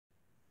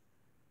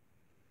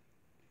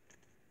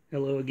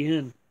Hello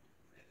again,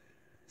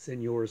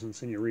 senors and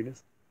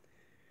senoritas.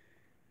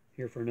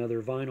 Here for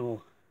another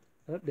vinyl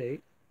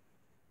update.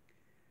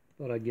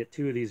 Thought I'd get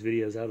two of these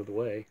videos out of the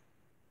way.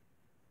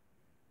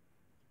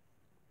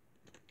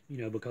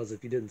 Because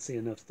if you didn't see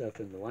enough stuff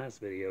in the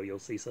last video, you'll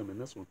see some in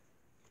this one,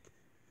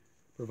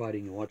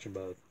 providing you watch them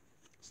both.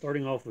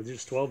 Starting off with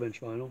just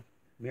 12-inch vinyl,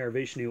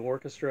 Mahavishnu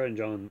Orchestra and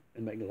John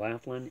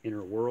McLaughlin,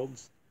 Inner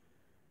Worlds.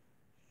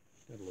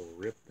 Got a little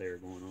rip there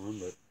going on,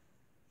 but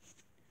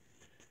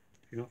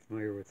if you're not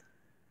familiar with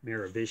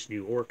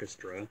Mahavishnu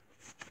Orchestra,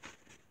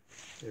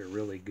 they're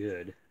really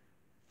good.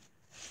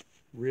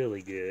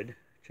 Really good.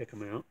 Check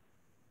them out.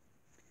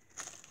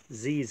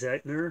 Z.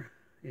 Zettner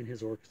in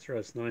his orchestra.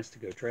 It's nice to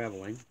go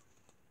traveling.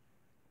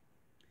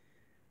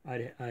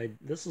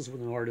 This is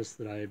an artist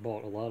that I had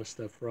bought a lot of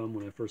stuff from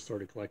when I first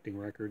started collecting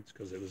records,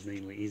 because it was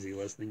mainly easy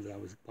listening that I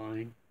was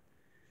buying.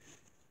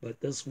 But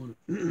this one,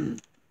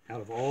 out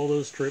of all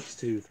those trips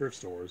to thrift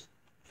stores,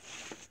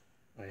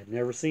 I had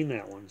never seen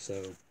that one, so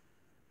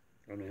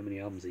I don't know how many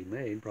albums he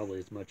made, probably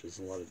as much as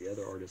a lot of the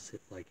other artists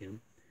like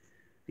him.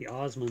 The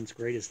Osmonds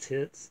Greatest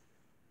Hits.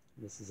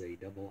 This is a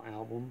double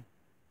album,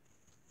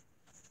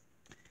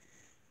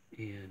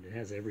 and it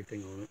has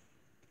everything on it,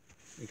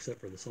 except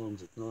for the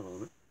songs that's not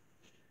on it.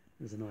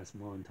 There's a nice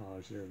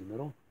montage there in the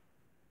middle.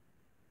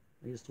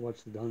 I used to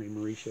watch the Donnie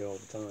Marie show all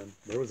the time.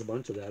 There was a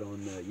bunch of that on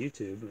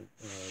YouTube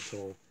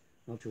until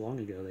not too long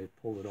ago. They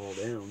pulled it all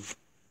down.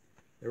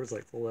 There was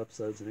like full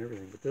episodes and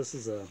everything. But this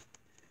is a,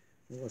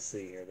 let's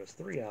see here. There's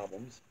 3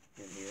 albums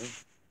in here.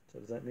 So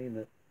does that mean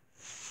that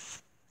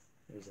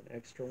there's an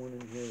extra one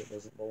in here that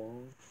doesn't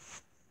belong?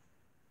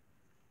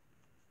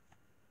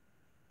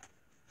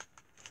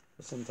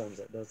 But sometimes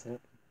that does happen.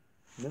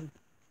 No.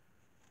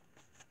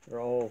 They're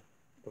all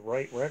the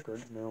right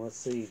record. Now let's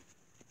see.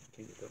 I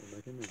can't get that one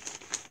back in there.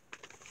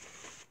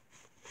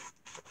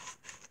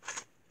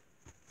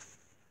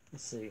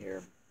 Let's see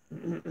here.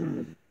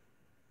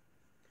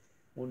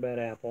 One Bad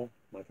Apple,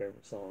 my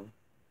favorite song.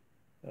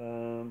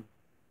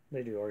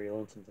 They do Are You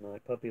Lonesome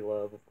Tonight? Puppy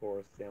Love, of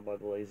course. Down by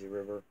the Lazy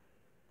River.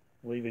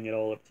 Leaving It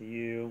All Up to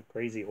You.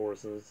 Crazy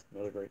Horses,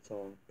 another great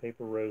song.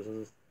 Paper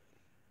Roses.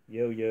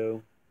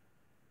 Yo-Yo.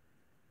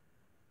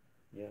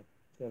 Yeah,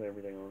 it's got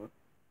everything on it.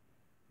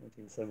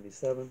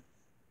 1977.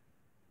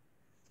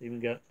 It's even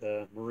got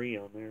Marie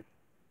on there.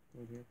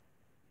 Right here.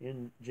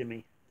 And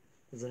Jimmy.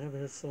 Does it have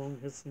his song,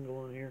 his single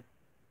on here?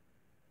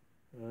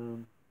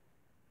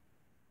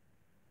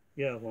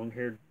 Yeah,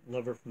 Long-Haired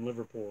Lover from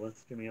Liverpool.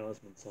 That's Jimmy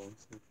Osmond's song.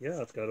 So,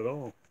 yeah, it's got it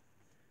all.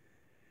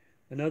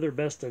 Another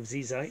Best of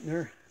Z.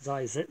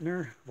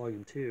 Zettner,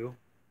 Volume 2.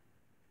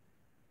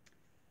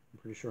 I'm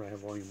pretty sure I have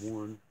Volume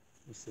 1.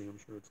 Let's see, I'm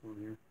sure it's on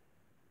here.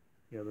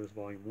 Yeah, there's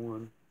Volume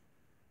 1.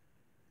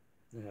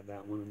 I have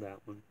that one and that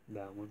one,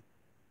 that one,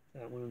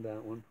 that one and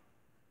that one.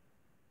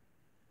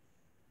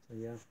 So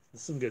yeah,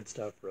 it's some good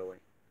stuff, really.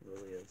 It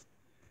really is.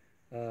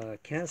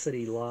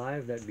 Cassidy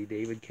Live, that'd be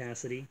David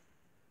Cassidy.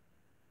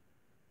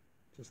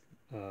 Just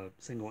a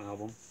single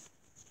album.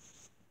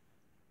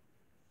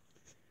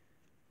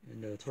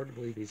 And it's hard to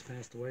believe he's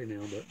passed away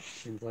now, but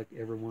seems like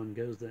everyone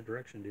goes that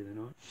direction, do they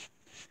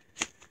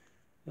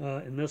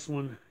not? In this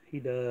one, he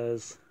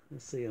does,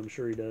 let's see, I'm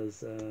sure he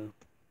does a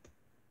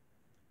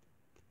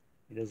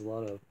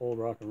lot of old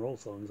rock and roll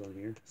songs on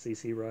here.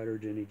 CC Rider,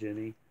 Jenny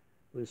Jenny,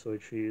 Blue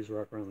Suede Shoes,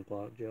 Rock Around the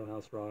Clock,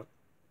 Jailhouse Rock,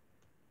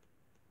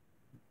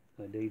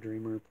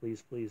 Daydreamer,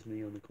 Please Please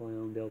Me on the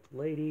Clown, Delta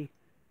Lady.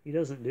 He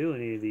doesn't do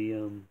any of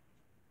the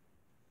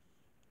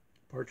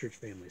Partridge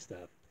Family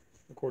stuff.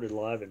 Recorded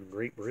live in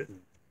Great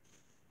Britain.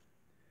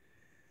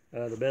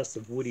 The Best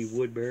of Woody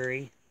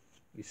Woodbury.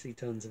 You see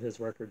tons of his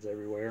records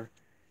everywhere.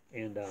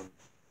 And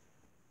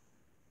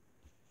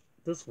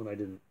this one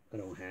didn't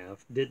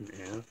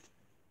have.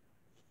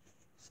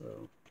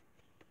 So,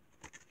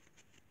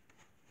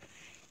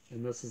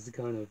 and this is the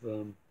kind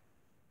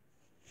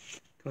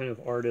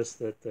of artist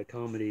that the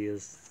comedy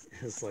is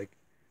like,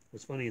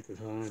 was funny at the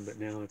time, but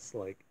now it's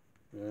like,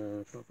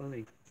 it's not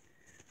funny.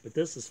 But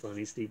this is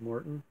funny. Steve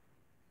Martin.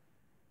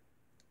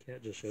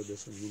 Kat just showed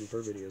this in one of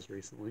her videos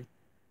recently. It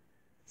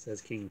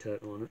says King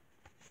Tut on it.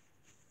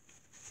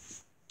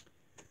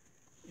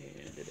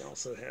 And it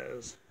also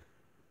has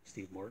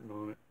Steve Martin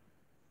on it.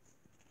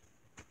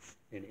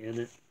 And in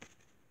it,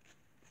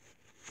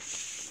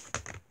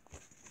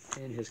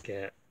 and his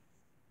cat.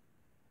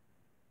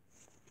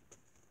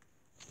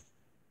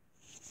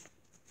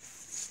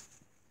 It's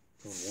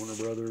on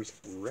Warner Brothers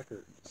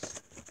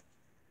Records.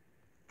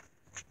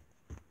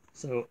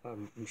 So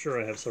I'm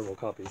sure I have several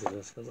copies of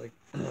this, because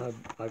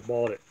I've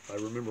bought it. I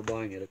remember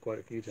buying it quite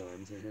a few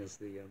times. It has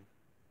the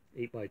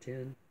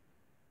 8x10.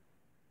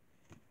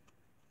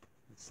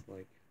 It's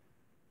like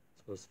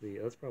supposed to be.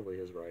 That's probably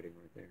his writing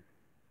right there.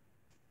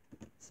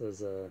 It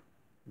says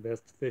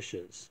Best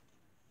Fishes.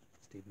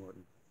 Steve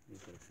Martin. He's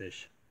got a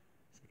fish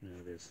sticking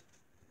out of his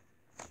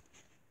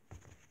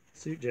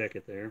suit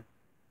jacket there.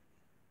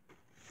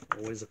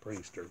 Always a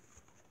prankster.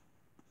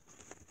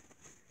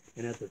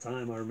 And at the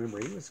time, I remember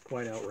he was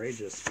quite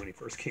outrageous when he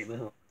first came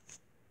out.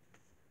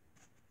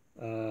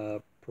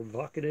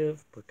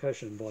 Provocative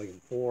Percussion Volume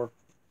 4.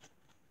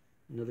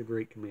 Another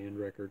great command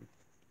record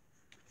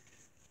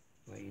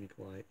by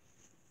Enocolite.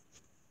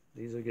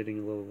 These are getting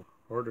a little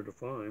harder to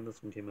find.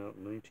 This one came out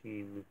in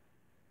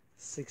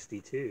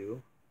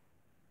 1962.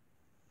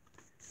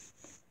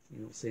 You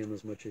don't see them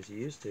as much as you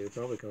used to,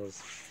 probably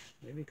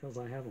maybe because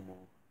I have them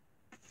all.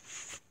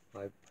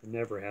 I've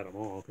never had them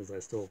all, because I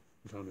still,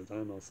 from time to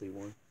time, I'll see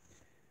one.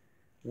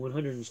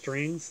 100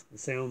 Strings, The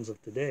Sounds of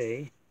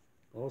Today,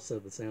 also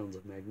The Sounds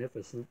of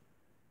Magnificence,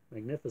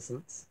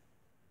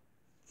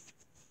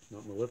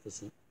 not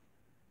Maleficent.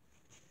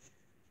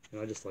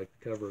 And I just like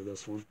the cover of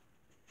this one.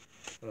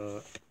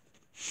 And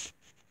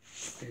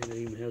it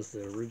even has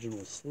the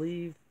original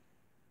sleeve.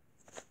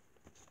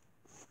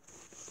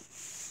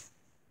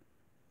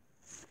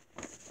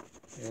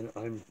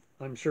 And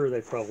I'm sure they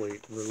probably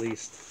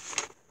released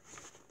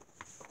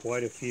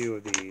quite a few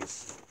of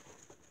these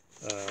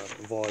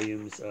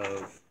volumes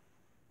of,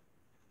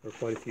 or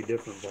quite a few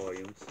different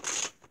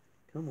volumes.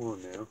 Come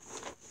on now.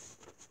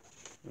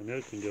 I know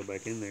it can go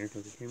back in there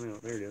because it came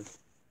out. There it is.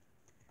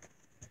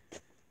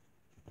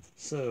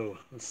 So,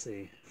 let's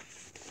see.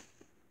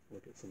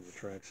 Look at some of the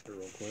tracks here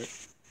real quick.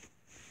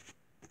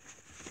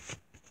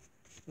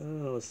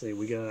 Let's see.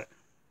 We got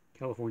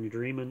California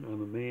Dreamin',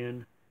 I'm a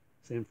Man,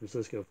 San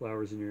Francisco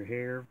Flowers in Your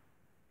Hair,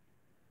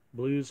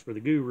 Blues for the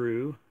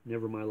Guru,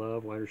 Never My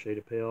Love, Lighter Shade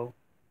of Pale,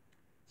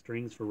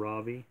 Strings for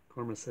Ravi,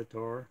 Karma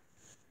Sitar.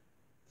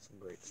 Some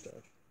great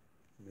stuff,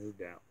 no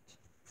doubt.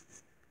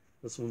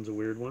 This one's a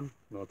weird one,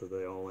 not that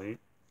they all ain't.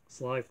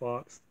 Sly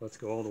Fox, Let's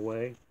Go All the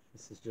Way.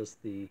 This is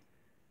just the,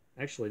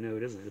 actually no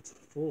it isn't, it's the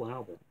full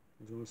album.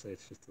 I was going to say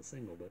it's just a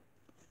single, but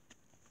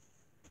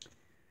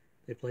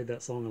they played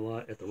that song a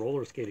lot at the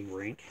roller skating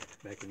rink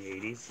back in the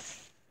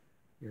 80s.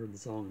 You heard the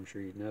song, I'm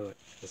sure you'd know it.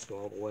 Let's Go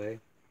All the Way.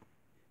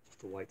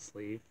 Just a white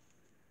sleeve.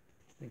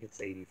 I think it's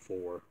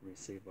 84. Let me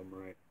see if I'm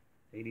right.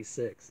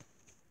 86.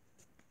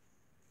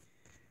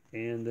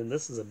 And then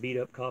this is a beat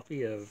up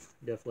copy of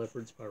Def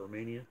Leppard's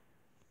Pyromania.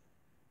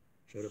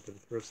 Showed up at the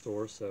thrift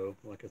store, so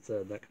like I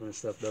said, that kind of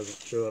stuff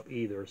doesn't show up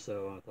either,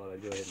 so I thought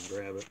I'd go ahead and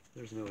grab it.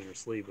 There's no inner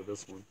sleeve with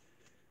this one.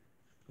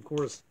 Of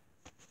course,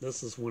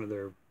 this is one of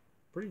their,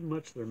 pretty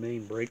much their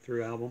main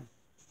breakthrough album.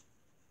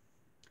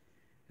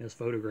 It has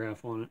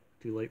Photograph on it,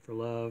 Too Late for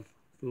Love,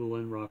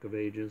 Foolin', Rock of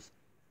Ages,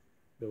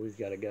 Billy's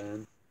Got a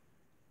Gun.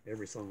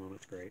 Every song on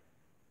it's great.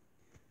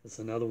 It's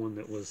another one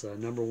that was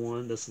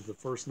 #1. This is the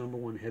first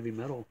 #1 heavy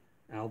metal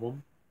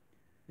album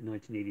in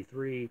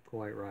 1983.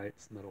 Quiet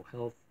Rights, Metal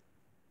Health.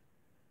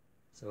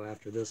 So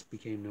after this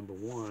became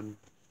 #1,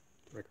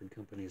 record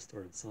companies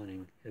started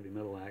signing heavy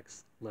metal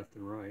acts left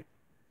and right.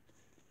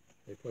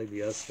 They played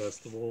the US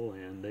Festival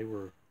and they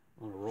were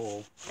on a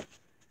roll.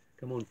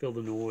 Come On Feel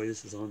the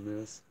Noise is on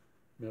this.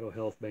 Metal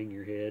Health, Bang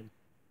Your Head.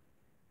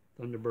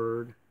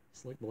 Thunderbird,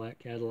 Slick Black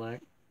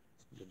Cadillac.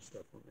 Some good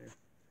stuff on there.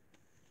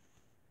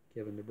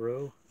 Kevin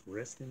DeBro,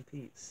 rest in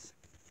peace.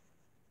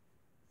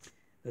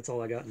 That's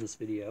all I got in this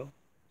video.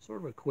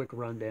 Sort of a quick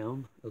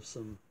rundown of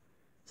some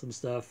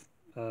stuff.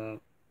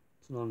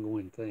 It's an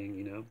ongoing thing,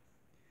 you know.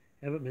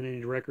 Haven't been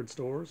any record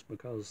stores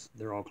because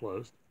they're all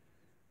closed.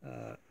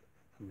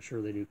 I'm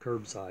sure they do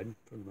curbside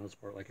for the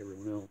most part, like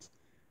everyone else.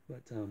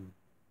 But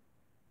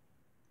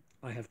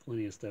I have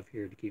plenty of stuff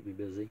here to keep me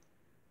busy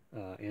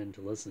and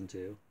to listen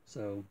to.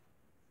 So,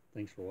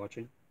 thanks for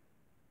watching.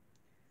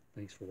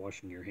 Thanks for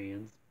washing your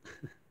hands.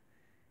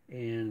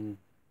 And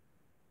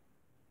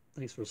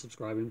thanks for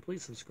subscribing.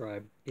 Please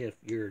subscribe if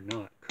you're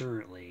not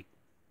currently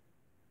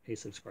a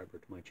subscriber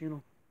to my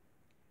channel.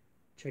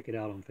 Check it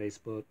out on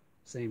Facebook.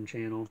 Same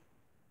channel,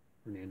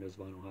 Fernando's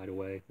Vinyl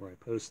Hideaway, where I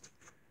post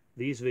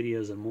these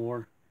videos and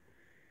more.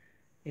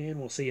 And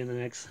we'll see you in the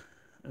next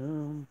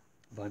vinyl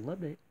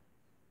update.